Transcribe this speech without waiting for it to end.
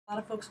A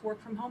lot of folks work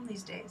from home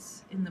these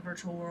days in the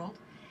virtual world,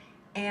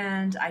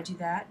 and I do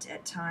that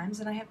at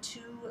times, and I have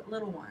two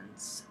little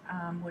ones,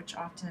 which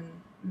often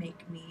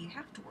make me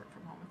have to work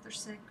from home if they're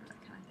sick or that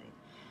kind of thing.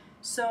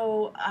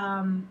 So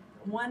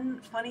one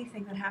funny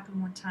thing that happened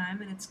one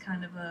time, and it's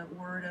kind of a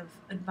word of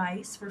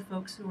advice for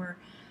folks who are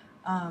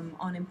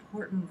on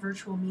important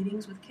virtual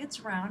meetings with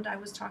kids around. I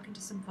was talking to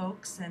some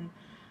folks, and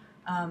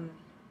um,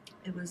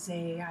 it was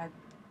I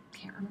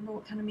can't remember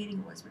what kind of meeting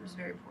it was, but it was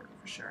very important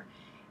for sure.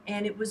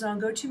 And it was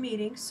on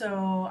GoToMeeting,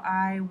 so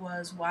I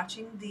was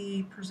watching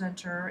the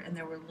presenter, and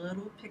there were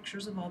little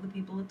pictures of all the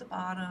people at the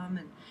bottom,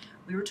 and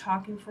we were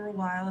talking for a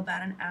while,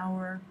 about an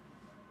hour.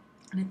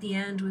 And at the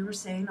end, we were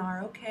saying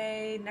our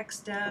okay, next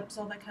steps,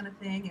 all that kind of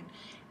thing. And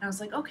I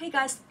was like, okay,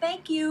 guys,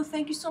 thank you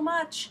so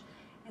much.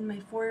 And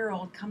my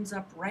 4-year-old comes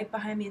up right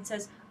behind me and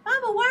says,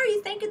 Mama, why are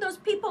you thanking those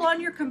people on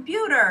your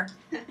computer?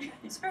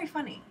 It's very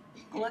funny.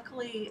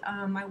 Luckily,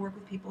 I work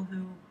with people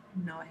who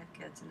know I have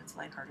kids, and it's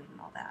lighthearted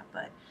and all that.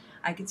 But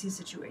I could see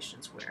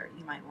situations where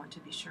you might want to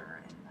be sure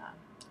and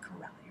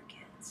corral your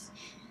kids.